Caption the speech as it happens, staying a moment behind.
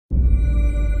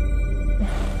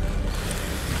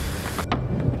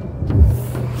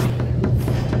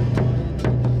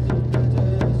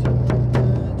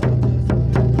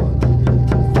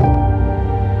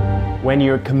When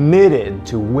you're committed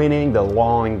to winning the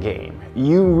long game,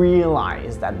 you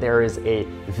realize that there is a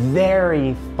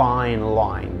very fine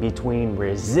line between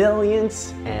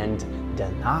resilience and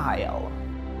denial.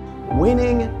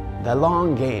 Winning the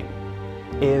long game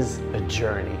is a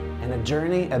journey, and a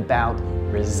journey about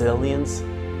resilience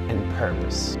and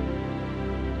purpose.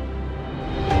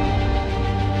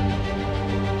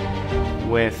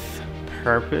 With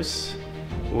purpose,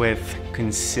 with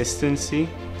consistency,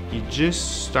 you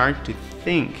just start to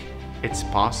think it's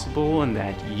possible and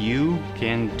that you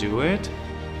can do it.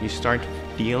 You start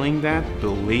feeling that,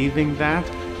 believing that,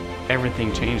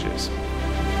 everything changes.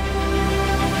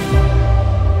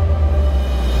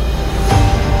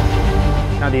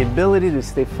 Now, the ability to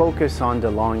stay focused on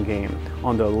the long game,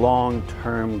 on the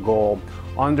long-term goal,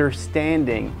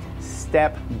 understanding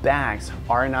step backs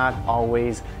are not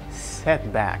always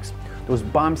setbacks. Those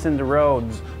bumps in the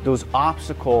roads, those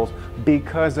obstacles,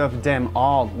 because of them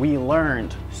all, we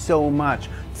learned so much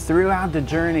throughout the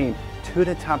journey to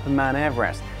the top of Mount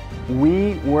Everest.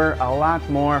 We were a lot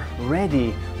more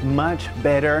ready, much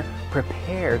better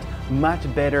prepared,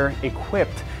 much better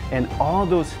equipped, and all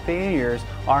those failures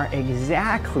are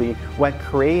exactly what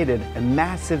created a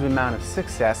massive amount of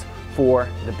success for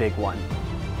the big one.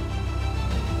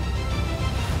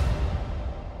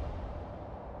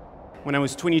 When I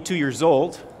was 22 years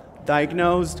old,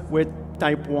 diagnosed with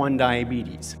type 1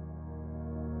 diabetes.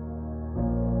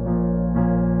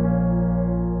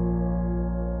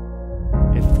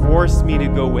 It forced me to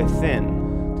go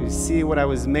within, to see what I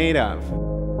was made of.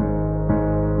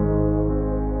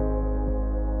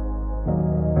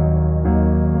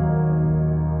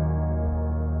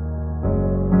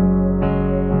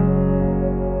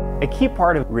 A key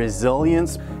part of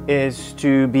resilience is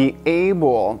to be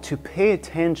able to pay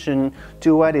attention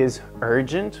to what is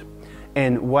urgent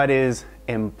and what is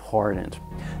important.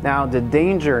 Now, the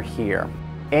danger here,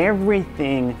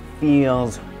 everything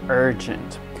feels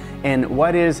urgent, and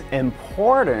what is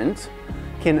important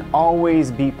can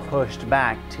always be pushed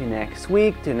back to next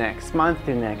week, to next month,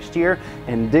 to next year,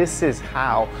 and this is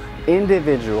how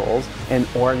individuals and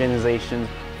organizations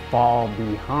fall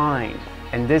behind.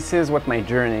 And this is what my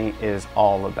journey is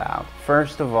all about.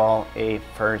 First of all, a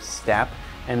first step,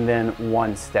 and then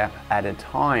one step at a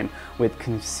time, with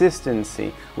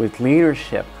consistency, with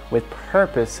leadership, with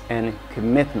purpose and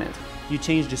commitment. You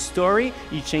change the story,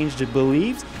 you change the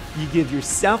beliefs, you give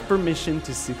yourself permission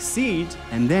to succeed,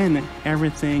 and then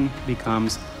everything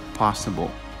becomes possible.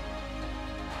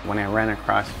 When I ran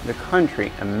across the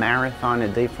country, a marathon a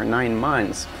day for 9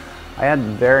 months, I had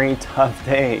very tough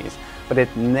days. But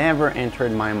it never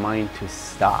entered my mind to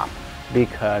stop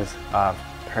because of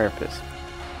purpose.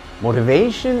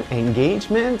 Motivation,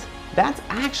 engagement, that's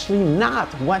actually not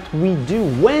what we do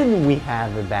when we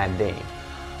have a bad day.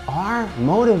 Our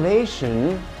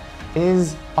motivation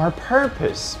is our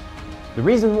purpose. The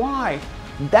reason why,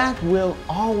 that will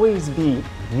always be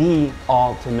the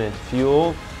ultimate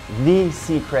fuel, the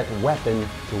secret weapon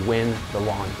to win the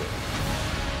long game.